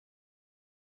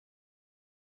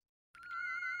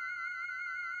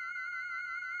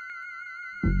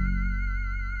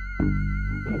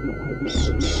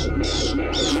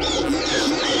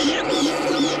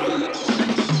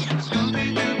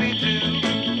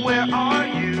Scooby-Dooby-Doo, where are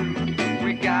you?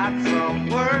 We got some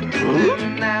work to do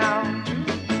now.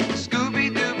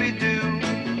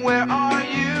 Scooby-Dooby-Doo, where are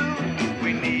you?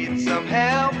 We need some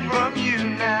help from you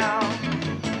now.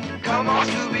 Come on,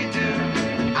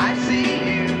 Scooby-Doo, I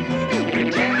see you,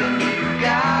 pretending you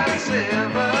got a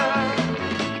sliver.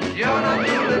 You're not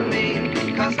fooling me,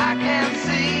 'cause I can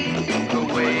see the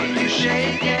way you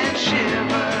shake and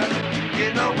shiver.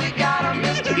 You know we got a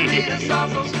mystery to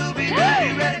solve, so Scooby-Doo, be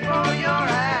ready for your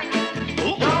act.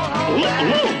 Don't hold back.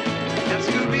 And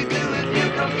Scooby-Doo, if you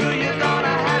come through, you're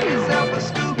gonna have yourself a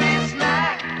Scooby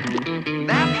snack.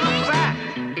 That's a fact.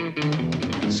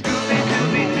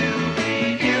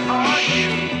 Scooby-Dooby-Doo, here are you.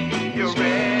 You're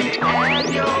ready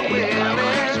and you're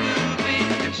willing.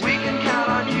 If we can count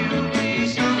on you,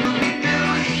 Scooby-Doo,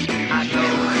 I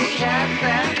know you'll catch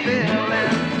that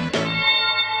feeling.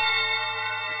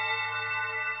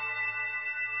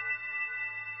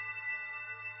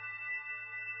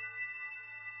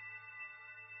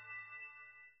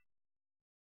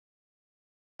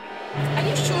 Are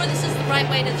you sure this is the right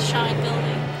way to the Shine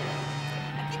building?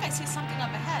 I think I see something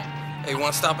up ahead. Hey, you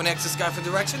want to stop and ask this guy for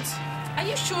directions? Are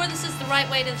you sure this is the right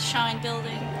way to the Shine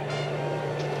building?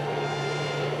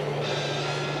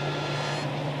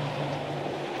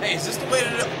 Hey, is this the way to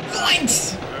the...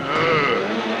 Points!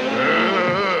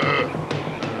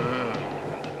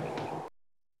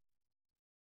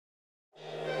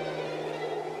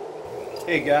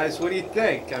 Hey guys, what do you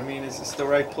think? I mean, is this the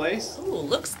right place? Ooh,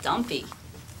 looks dumpy.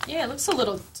 Yeah, it looks a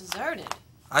little deserted.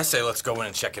 I say let's go in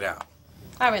and check it out.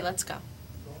 All right, let's go.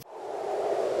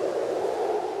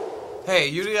 Hey,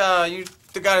 you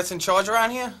the guy that's in charge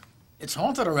around here? It's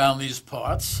haunted around these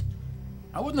parts.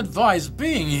 I wouldn't advise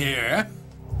being here.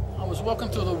 I was walking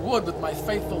through the wood with my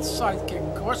faithful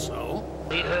sidekick Corso.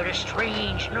 We heard a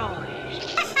strange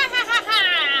noise. Oh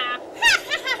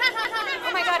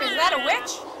my God, is that a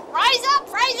witch? Rise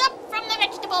up from the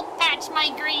vegetable patch, my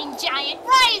green giant.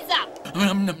 Rise up.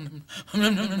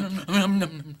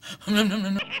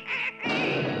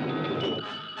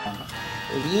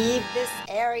 Leave this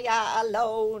area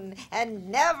alone and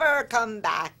never come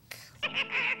back.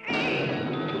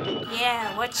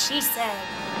 Yeah, what she said.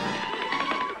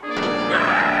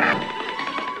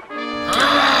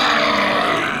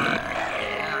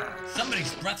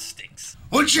 Somebody's breath stinks.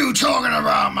 What you talking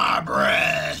about, my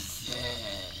breath?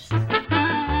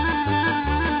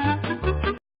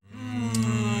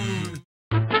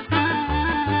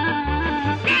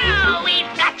 Now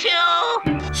we've got you.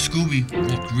 Scooby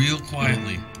looked real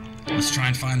quietly. Let's try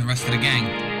and find the rest of the gang.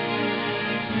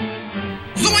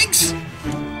 Zoinks!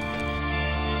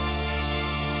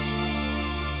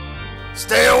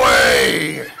 Stay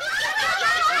away!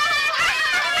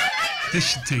 This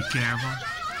should take care of him.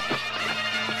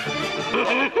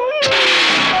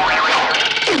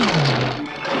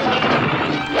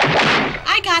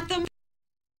 I got them.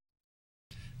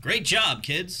 Great job,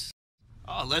 kids.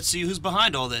 Oh, let's see who's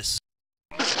behind all this.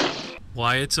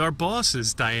 Why, it's our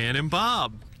bosses, Diane and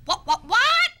Bob. What?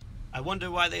 I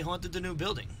wonder why they haunted the new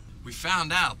building. We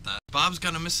found out that Bob's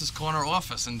gonna miss his corner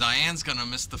office and Diane's gonna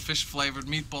miss the fish-flavored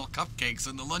meatball cupcakes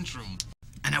in the lunchroom.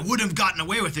 And I would have gotten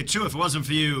away with it, too, if it wasn't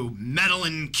for you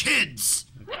meddling kids.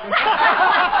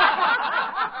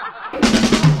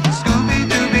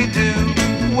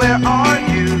 Scooby-Dooby-Doo, where are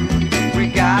you? We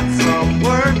got some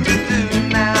work to do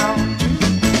now.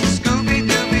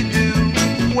 Scooby-Dooby-Doo,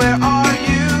 where are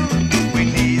you? We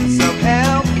need some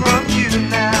help from you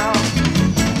now.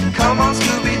 Come on,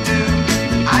 Scooby-Doo,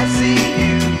 I see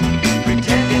you,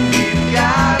 pretending you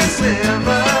got a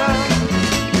sliver.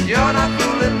 You're not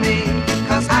fooling me,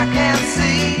 'cause I can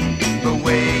see the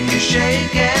way you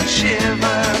shake and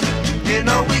shiver. You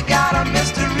know we got a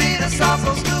mystery to solve,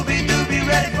 so Scooby-Doo, be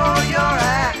ready for your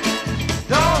act.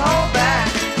 Don't hold back.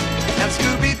 And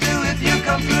Scooby-Doo, if you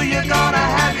come through, you're gonna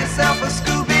have yourself a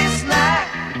Scooby snack.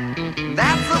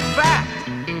 That's a fact.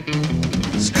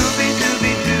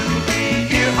 Scooby-Dooby-Doo,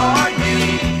 here are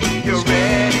you. You're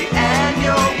ready and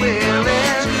you're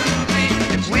willing.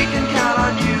 If we can count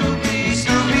on you,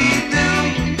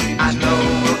 Scooby-Doo, I know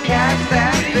we'll catch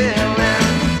that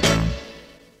feeling.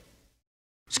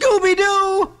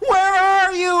 Scooby-Doo, where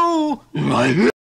are you?